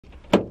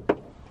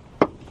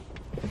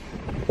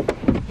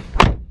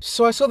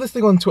So I saw this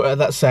thing on Twitter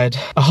that said,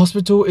 a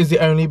hospital is the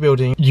only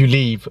building you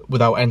leave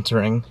without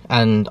entering.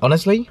 And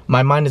honestly,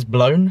 my mind is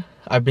blown.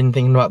 I've been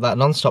thinking about that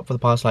non-stop for the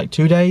past like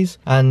 2 days,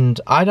 and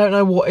I don't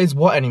know what is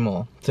what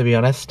anymore, to be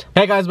honest.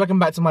 Hey guys, welcome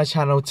back to my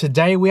channel.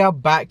 Today we are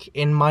back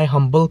in my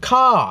humble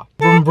car.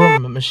 Vroom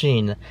vroom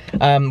machine.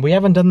 We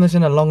haven't done this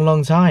in a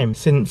long time,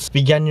 since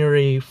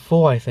January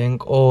 4, I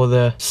think, or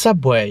the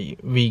Subway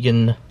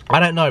vegan. I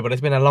don't know, but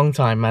it's been a long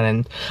time, man,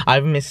 and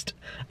I've missed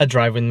a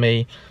drive with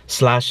me /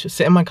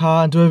 sit in my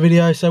car and do a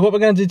video. So what we're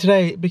gonna do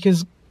today,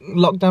 because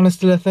lockdown is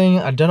still a thing,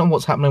 I don't know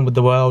what's happening with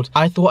the world,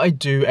 I thought I'd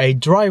do a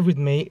drive with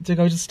me to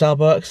go to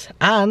Starbucks,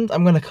 and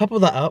I'm gonna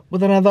couple that up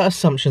with another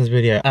assumptions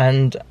video.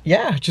 And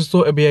yeah, just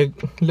thought it'd be a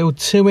little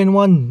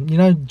 2-in-1, you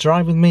know,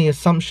 drive with me,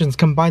 assumptions,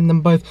 combine them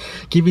both,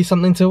 give you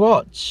something to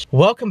watch.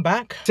 Welcome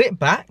back, sit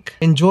back,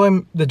 enjoy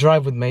the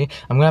drive with me.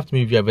 I'm gonna have to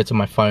move you over to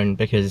my phone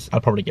because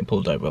I'll probably get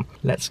pulled over.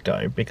 Let's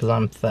go, because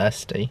I'm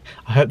thirsty.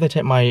 I hope they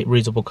take my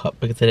reusable cup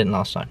because they didn't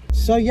last time.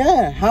 So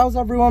yeah, how's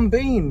everyone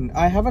been?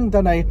 I haven't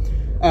done a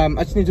I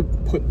just need to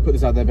put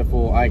this out there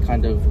before I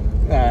kind of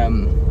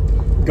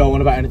go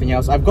on about anything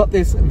else. I've got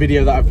this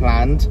video that I've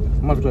planned.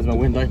 I might have to close my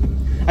window.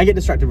 I get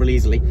distracted really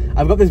easily.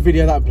 I've got this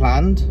video that I've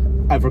planned,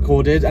 I've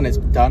recorded, and it's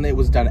done. It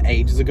was done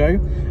ages ago,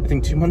 I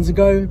think 2 months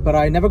ago, but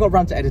I never got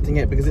around to editing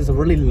it because it's a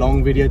really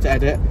long video to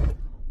edit.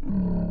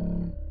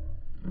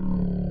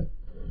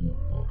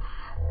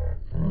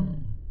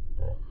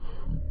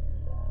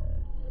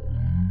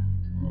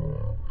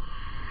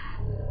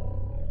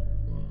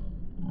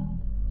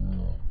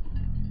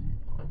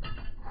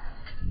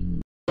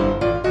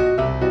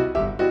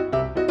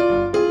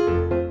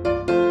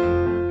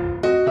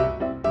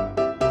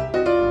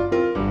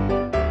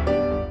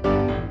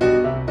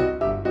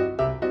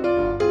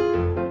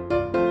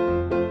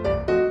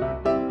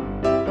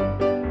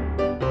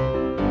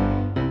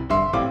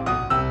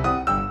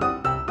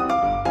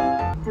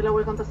 Hello,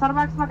 welcome to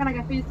Starbucks. What can I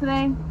get for you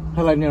today?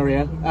 Hello,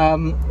 Nuria.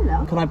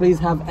 Hello. Can I please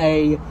have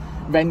a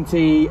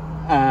venti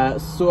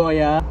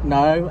soya?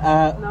 No.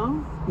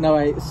 No? No,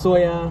 a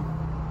soya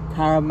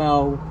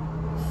caramel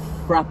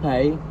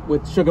frappe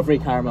with sugar-free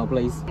caramel,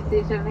 please.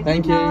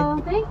 Thank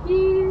you. Thank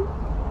you.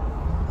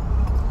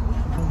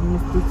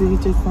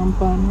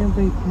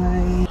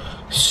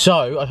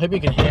 So, I hope you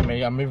can hear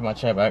me. I'm moving my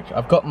chair back.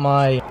 I've got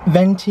my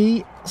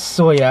venti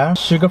soya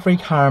sugar-free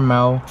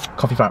caramel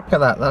coffee frap. Look at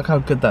that. Look how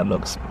good that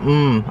looks.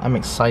 I'm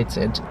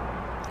excited.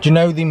 Do you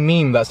know the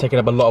meme that's taking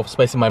up a lot of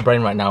space in my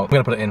brain right now? I'm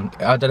gonna put it in.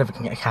 I don't know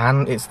if I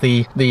can. It's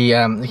the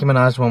Nicki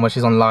Minaj one where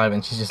she's on live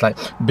and she's just like,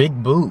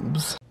 big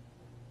boobs.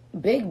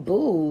 Big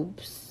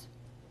boobs?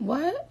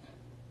 What?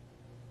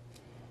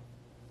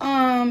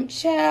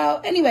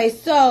 Child. Anyway,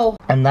 so.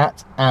 And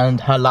that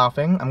and her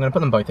laughing. I'm gonna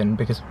put them both in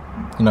because,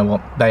 you know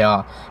what? They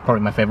are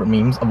probably my favorite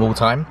memes of all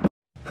time.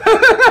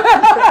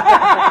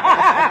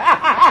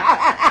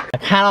 I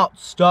cannot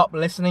stop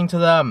listening to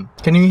them.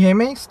 Can you hear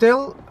me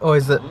still? Or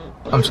is it...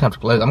 I'm just gonna have to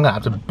close. I'm gonna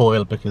have to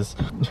boil because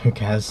who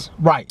cares?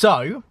 Right,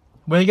 so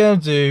we're gonna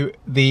do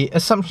the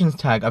assumptions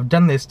tag. I've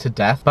done this to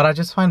death, but I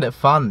just find it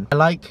fun. I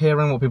like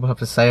hearing what people have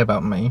to say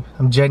about me.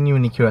 I'm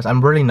genuinely curious.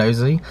 I'm really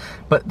nosy,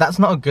 but that's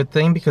not a good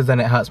thing because then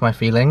it hurts my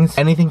feelings.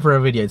 Anything for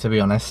a video, to be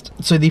honest.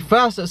 So the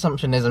first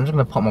assumption is, I'm just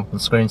gonna pop them up on the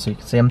screen so you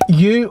can see them.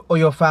 You or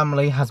your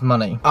family has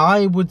money.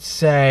 I would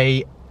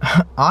say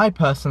I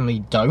personally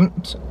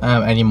don't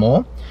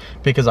anymore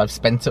because I've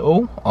spent it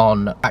all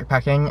on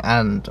backpacking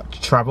and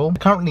travel.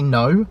 Currently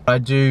no, I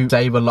do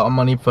save a lot of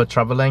money for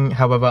traveling.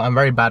 However, I'm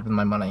very bad with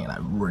my money, and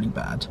I'm really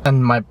bad.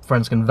 And my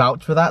friends can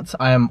vouch for that.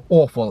 I am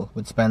awful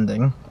with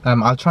spending.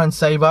 I'll try and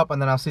save up,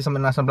 and then I'll see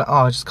something nice and I'm like,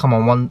 oh, just come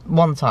on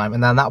one time.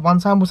 And then that one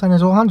time will send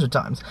us all 100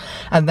 times.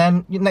 And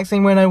then next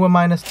thing we know, we're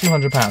minus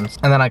 200 pounds.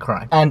 And then I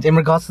cry. And in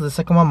regards to the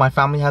second one, my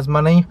family has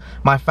money.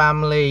 My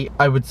family,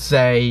 I would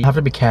say, I have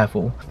to be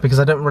careful because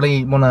I don't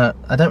really want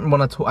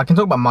to, talk, I can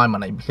talk about my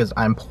money because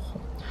I'm poor.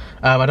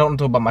 I don't want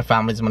to talk about my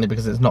family's money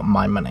because it's not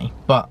my money.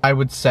 But I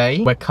would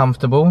say we're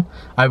comfortable.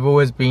 I've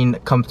always been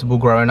comfortable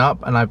growing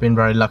up, and I've been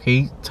very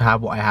lucky to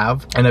have what I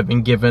have. And I've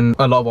been given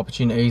a lot of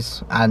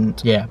opportunities, and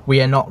yeah,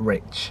 we are not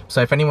rich.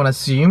 So if anyone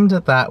assumed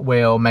that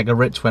we're mega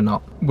rich, we're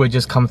not. We're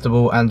just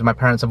comfortable, and my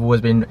parents have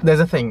always been...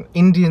 There's a thing,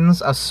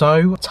 Indians are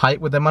so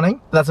tight with their money.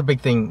 That's a big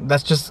thing.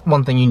 That's just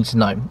one thing you need to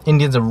know.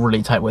 Indians are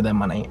really tight with their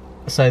money.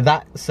 So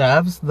that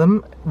serves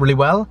them really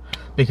well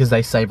because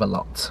they save a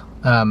lot.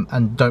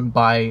 And don't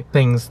buy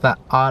things that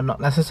are not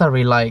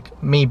necessary,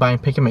 like me buying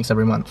pick and mix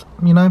every month,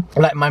 you know?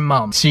 Like my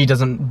mum, she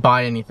doesn't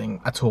buy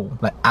anything at all,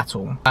 like at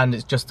all. And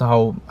it's just the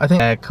whole, I think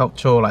their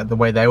culture, like the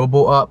way they were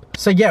brought up.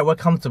 So yeah, we're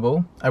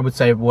comfortable. I would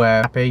say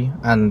we're happy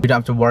and we don't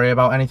have to worry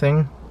about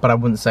anything. But I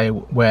wouldn't say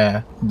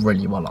we're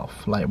really well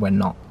off, like we're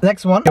not.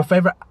 Next one, your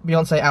favorite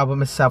Beyonce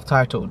album is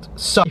self-titled.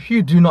 So if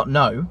you do not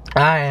know,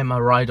 I am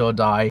a ride or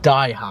die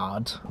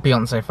hard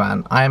Beyonce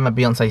fan. I am a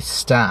Beyonce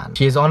stan.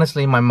 She is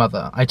honestly my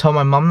mother. I told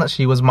my mum that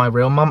she was my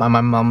real mum, and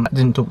my mum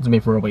didn't talk to me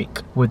for a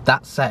week. With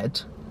that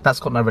said, that's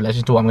got no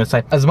relation to what I'm gonna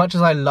say. As much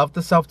as I love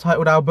the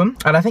self-titled album,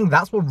 and I think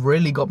that's what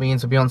really got me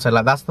into Beyonce.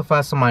 Like, that's the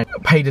first time I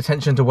paid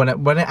attention to when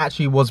it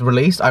actually was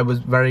released. I was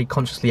very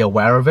consciously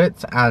aware of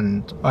it,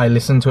 and I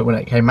listened to it when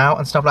it came out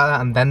and stuff like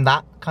that, and then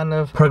that kind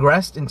of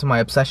progressed into my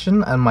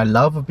obsession and my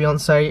love of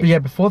Beyonce. But yeah,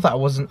 before that I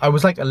was a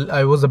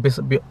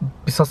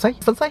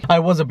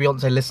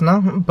Beyonce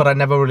listener, but I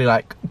never really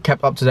like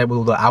kept up to date with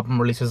all the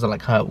album releases and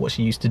like what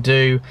she used to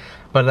do.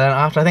 But then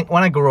after, I think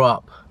when I grew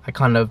up, I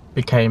kind of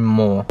became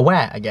more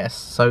aware, I guess.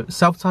 So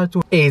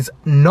Self-Titled is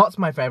not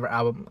my favorite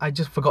album. I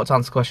just forgot to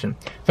answer the question.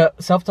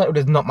 Self-Titled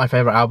is not my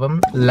favorite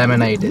album.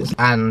 Lemonade is.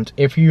 And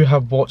if you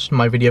have watched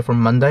my video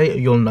from Monday,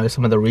 you'll know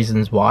some of the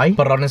reasons why.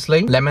 But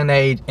honestly,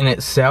 Lemonade in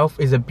itself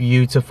is a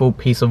beautiful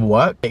piece of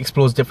work. It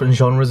explores different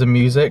genres of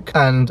music.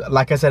 And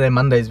like I said in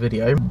Monday's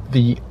video,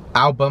 the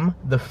album,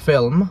 the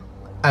film,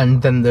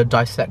 and then the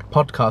Dissect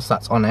podcast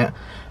that's on it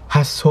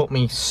has taught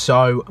me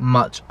so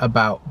much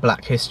about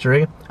Black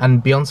history,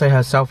 and Beyonce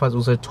herself has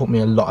also taught me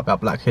a lot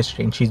about Black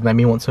history, and she's made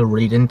me want to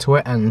read into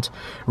it and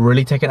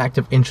really take an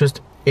active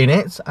interest in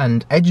it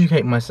and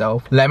educate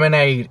myself.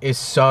 Lemonade is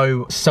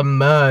so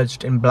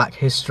submerged in Black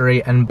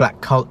history and Black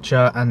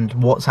culture and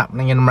what's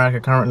happening in America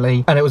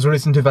currently, and it was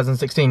released in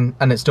 2016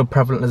 and it's still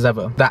prevalent as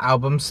ever. That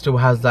album still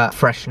has that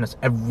freshness.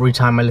 Every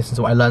time I listen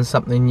to it, I learn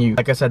something new.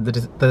 Like I said,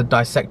 the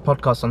Dissect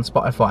podcast on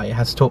Spotify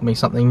has taught me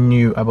something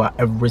new about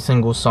every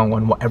single song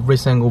and what every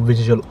single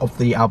visual of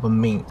the album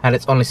means, and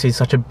it's honestly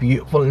such a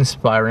beautiful,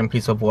 inspiring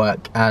piece of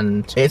work,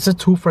 and it's a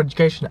tool for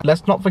education.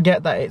 Let's not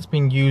forget that it's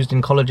been used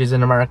in colleges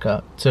in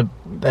America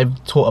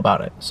they've taught about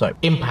it, so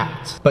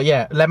impact. But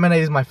yeah,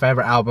 Lemonade is my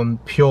favorite album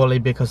purely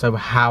because of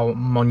how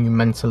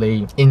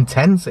monumentally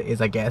intense it is,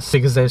 I guess,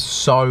 because there's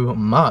so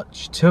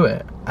much to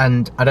it,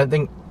 and I don't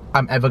think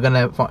I'm ever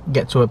gonna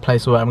get to a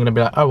place where I'm gonna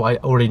be like, oh, I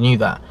already knew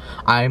that.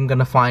 I'm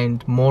gonna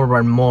find more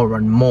and more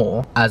and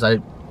more as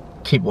I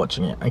keep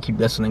watching it, I keep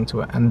listening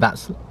to it, and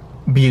that's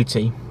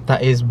beauty.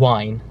 That is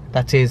wine.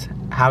 That is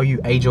how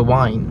you age a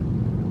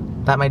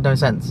wine. That made no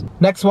sense.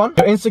 Next one,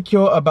 you're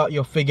insecure about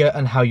your figure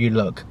and how you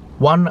look.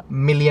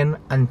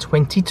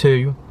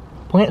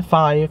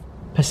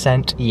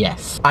 1,022.5%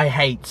 yes. I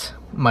hate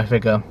my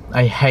figure.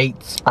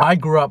 I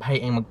grew up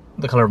hating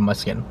the color of my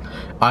skin.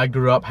 I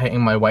grew up hating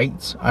my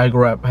weight. I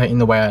grew up hating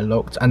the way I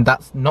looked, and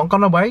that's not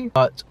gone away,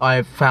 but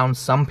I've found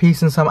some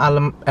peace in some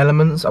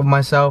elements of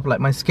myself.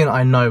 Like my skin,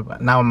 I know,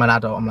 but now I'm an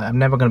adult, I'm like, I'm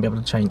never gonna be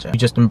able to change it. You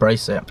just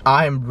embrace it.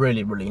 I am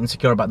really, really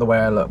insecure about the way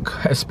I look,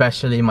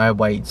 especially my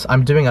weight.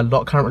 I'm doing a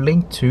lot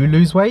currently to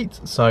lose weight,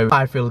 so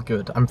I feel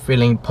good. I'm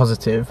feeling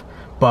positive.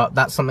 But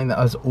that's something that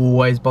has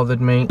always bothered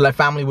me. Like,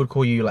 family would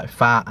call you like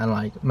fat and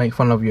like make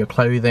fun of your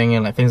clothing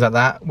and like things like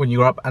that when you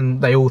grow up,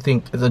 and they all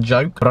think it's a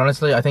joke. But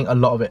honestly, I think a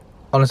lot of it,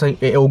 honestly,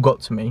 it all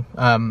got to me.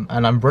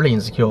 And I'm really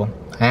insecure.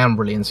 I am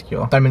really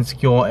insecure. I'm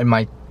insecure in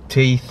my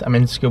teeth. I'm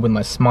insecure with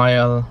my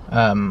smile,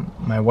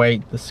 my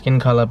weight, the skin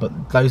color.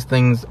 But those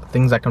things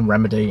I can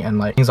remedy, and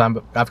like things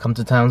I've come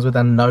to terms with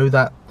and know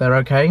that they're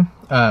okay.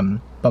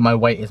 But my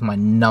weight is my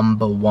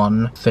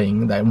 #1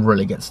 thing that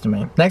really gets to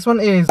me. Next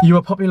one is, you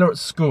were popular at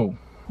school.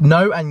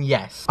 No and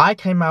yes. I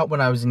came out when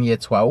I was in year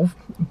 12,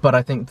 but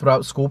I think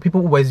throughout school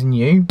people always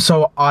knew.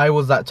 So I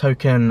was that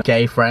token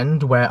gay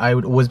friend where I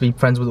would always be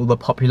friends with all the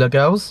popular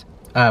girls,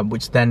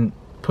 which then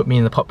put me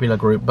in the popular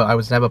group, but I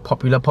was never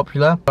popular,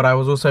 but I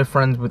was also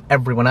friends with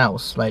everyone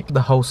else, like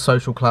the whole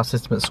social class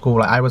system at school.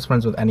 Like, I was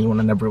friends with anyone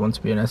and everyone,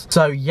 to be honest.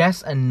 So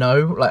yes and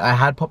no. Like, I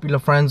had popular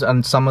friends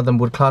and some of them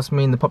would class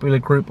me in the popular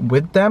group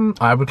with them.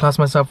 I would class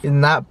myself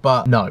in that,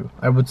 but no.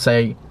 I would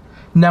say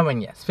no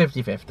and yes,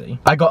 50-50.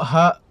 I got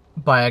hurt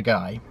by a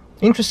guy.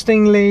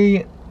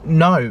 Interestingly,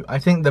 no. I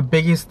think the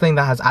biggest thing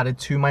that has added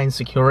to my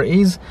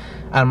insecurities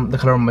and the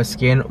colour of my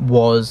skin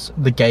was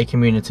the gay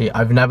community.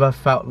 I've never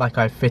felt like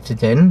I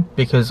fitted in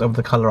because of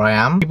the colour I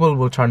am. People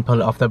will try and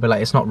pull it off. They'll be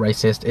like, it's not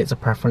racist, it's a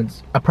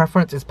preference. A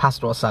preference is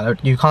pasta or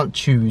salad. You can't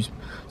choose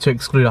to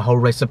exclude a whole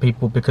race of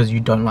people because you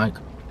don't like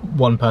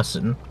one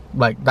person.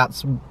 Like, that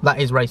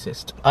is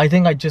racist. I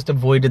think I just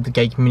avoided the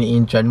gay community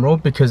in general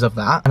because of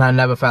that, and I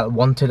never felt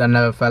wanted, I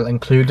never felt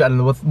included.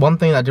 And one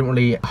thing that didn't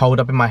really hold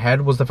up in my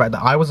head was the fact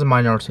that I was a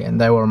minority and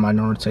they were a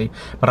minority,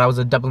 but I was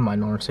a double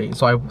minority.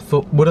 So I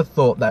would have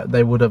thought that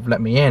they would have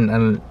let me in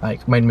and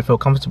like made me feel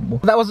comfortable.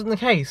 But that wasn't the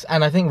case,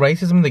 and I think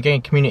racism in the gay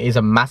community is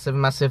a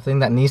massive thing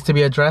that needs to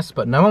be addressed,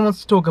 but no one wants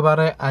to talk about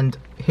it, and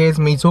here's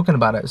me talking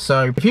about it.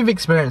 So if you've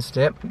experienced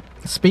it,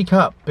 speak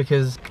up,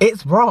 because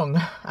it's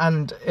wrong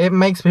and it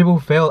makes people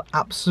feel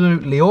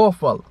absolutely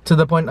awful to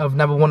the point of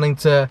never wanting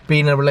to be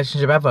in a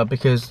relationship ever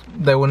because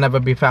they will never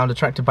be found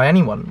attractive by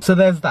anyone. So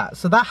there's that.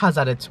 So that has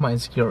added to my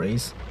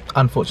insecurities.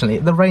 Unfortunately,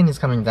 the rain is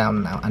coming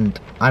down now and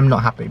I'm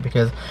not happy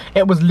because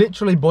it was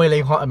literally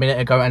boiling hot a minute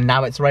ago and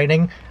now it's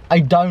raining. I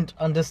don't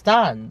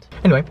understand.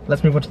 Anyway,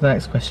 let's move on to the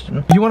next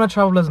question. You want to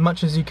travel as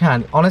much as you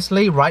can?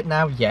 Honestly, right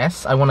now,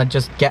 yes. I want to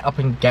just get up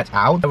and get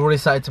out. I've already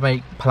started to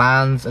make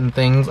plans and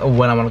things of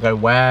when I want to go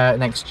where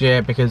next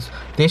year, because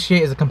this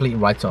year is a complete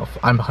write-off.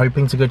 I'm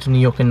hoping to go to New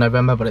York in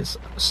November, but it's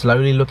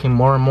slowly looking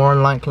more and more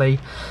unlikely,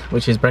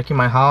 which is breaking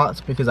my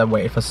heart because I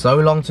waited for so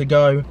long to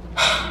go.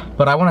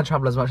 But I want to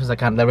travel as much as I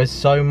can. There is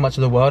so much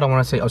of the world. I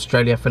want to see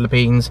Australia,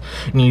 Philippines,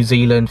 New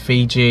Zealand,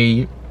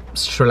 Fiji,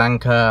 Sri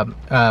Lanka,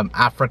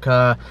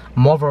 Africa,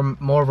 more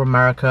of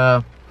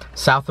America,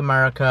 South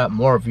America,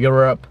 more of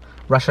Europe.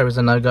 Russia is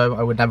a no-go.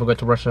 I would never go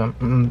to Russia,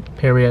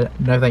 period.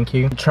 No thank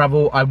you.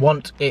 Travel, I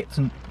want it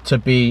to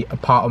be a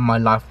part of my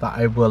life that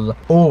I will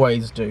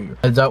always do.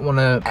 I don't want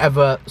to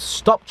ever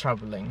stop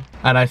traveling.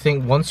 And I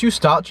think once you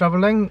start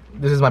traveling,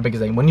 this is my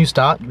biggest thing. When you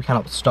start, you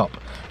cannot stop.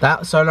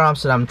 That solo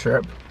Amsterdam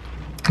trip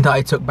that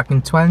I took back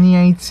in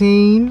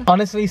 2018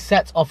 honestly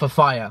set off a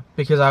fire,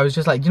 because I was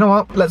just like, you know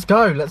what, let's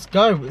go.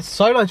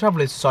 Solo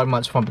travel is so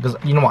much fun, because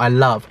you know what I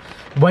love?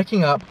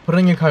 Waking up,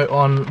 putting your coat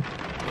on,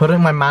 putting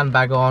my man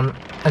bag on,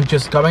 and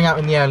just going out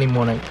in the early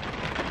morning.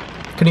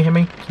 Can you hear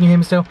me? Can you hear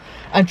me still?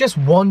 And just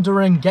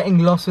wandering, getting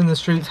lost in the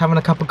streets, having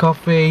a cup of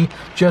coffee,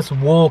 just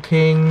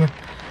walking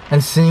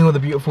and seeing all the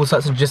beautiful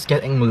sights and just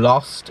getting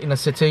lost in a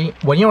city.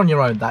 When you're on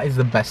your own, that is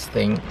the best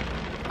thing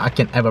I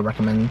can ever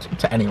recommend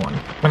to anyone.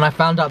 And I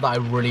found out that I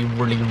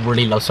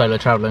really love solo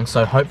traveling,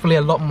 so hopefully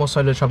a lot more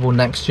solo travel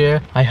next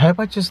year. I hope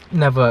I just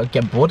never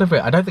get bored of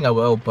it. I don't think I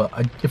will, but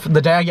if the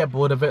day I get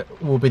bored of it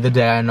will be the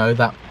day I know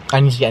that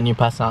I need to get a new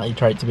personality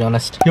trait, to be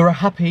honest. You're a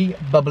happy,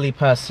 bubbly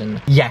person.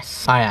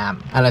 Yes, I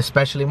am. And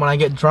especially when I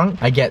get drunk,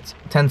 I get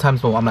 10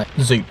 times more. I'm like,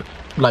 zoop,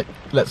 like,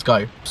 let's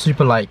go.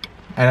 Super, like,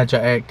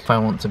 energetic if I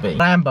want to be.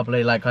 I am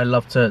bubbly, like, I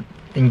love to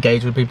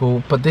engage with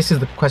people, but this is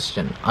the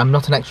question. I'm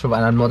not an extrovert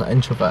and I'm not an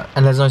introvert,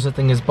 and there's no such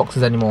thing as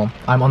boxes anymore.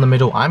 I'm on the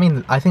middle. I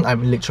think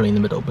I'm literally in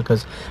the middle,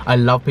 because I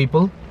love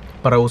people,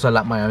 but I also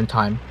like my own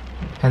time.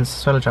 Hence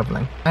solo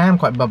traveling. I am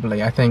quite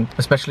bubbly. I think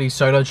especially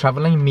solo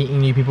traveling, meeting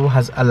new people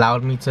has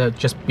allowed me to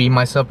just be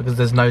myself, because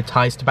there's no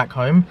ties to back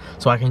home,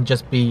 so I can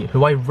just be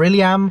who I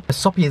really am. As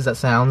soppy as that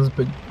sounds,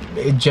 but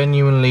it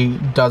genuinely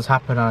does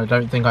happen, and I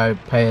don't think I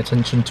pay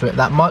attention to it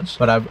that much,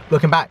 but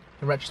looking back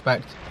in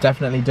retrospect,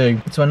 definitely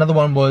do. So another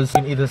one was,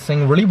 you can either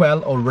sing really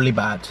well or really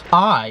bad.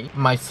 I,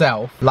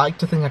 myself, like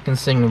to think I can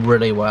sing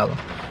really well.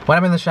 When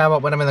I'm in the shower,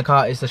 when I'm in the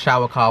car, it's the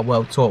shower car,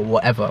 world tour,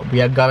 whatever.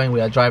 We are going,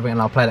 we are driving,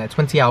 and I'll play like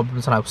 20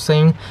 albums and I'll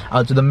sing,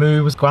 I'll do the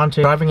moves.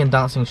 Granted, driving and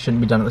dancing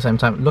shouldn't be done at the same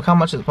time. Look how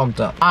much it's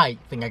pumped up. I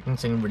think I can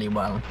sing really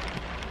well.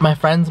 My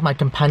friends, my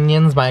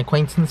companions, my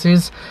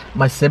acquaintances,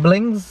 my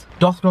siblings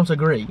doth not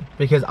agree,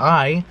 because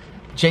I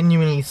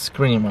genuinely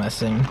scream when I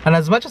sing. And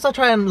as much as I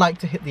try and like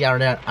to hit the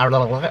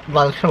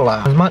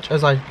as much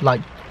as I'd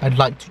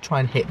like to try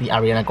and hit the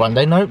Ariana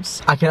Grande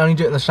notes, I can only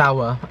do it in the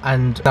shower,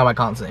 and no, I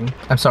can't sing.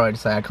 I'm sorry to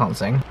say I can't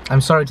sing.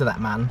 I'm sorry to that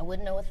man. I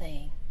wouldn't know a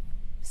thing.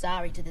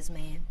 Sorry to this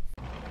man.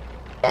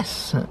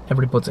 Yes,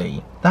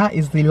 everybody. That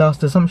is the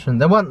last assumption.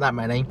 There weren't that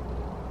many.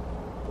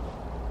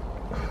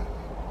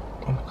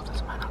 Oh my god,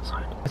 there's a man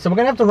outside. So we're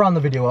gonna have to round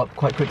the video up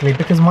quite quickly,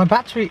 because my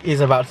battery is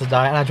about to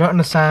die and I don't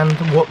understand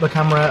what the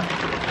camera...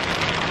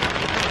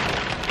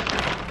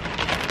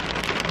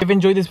 If you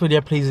enjoyed this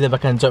video, please leave a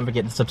like and don't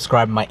forget to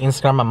subscribe to my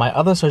Instagram and my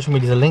other social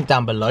medias are linked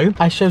down below.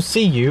 I shall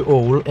see you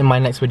all in my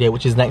next video,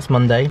 which is next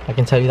Monday. I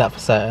can tell you that for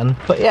certain.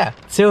 But yeah,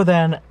 till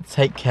then,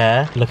 take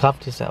care, look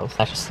after yourselves.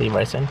 I shall see you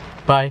very soon.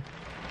 Bye.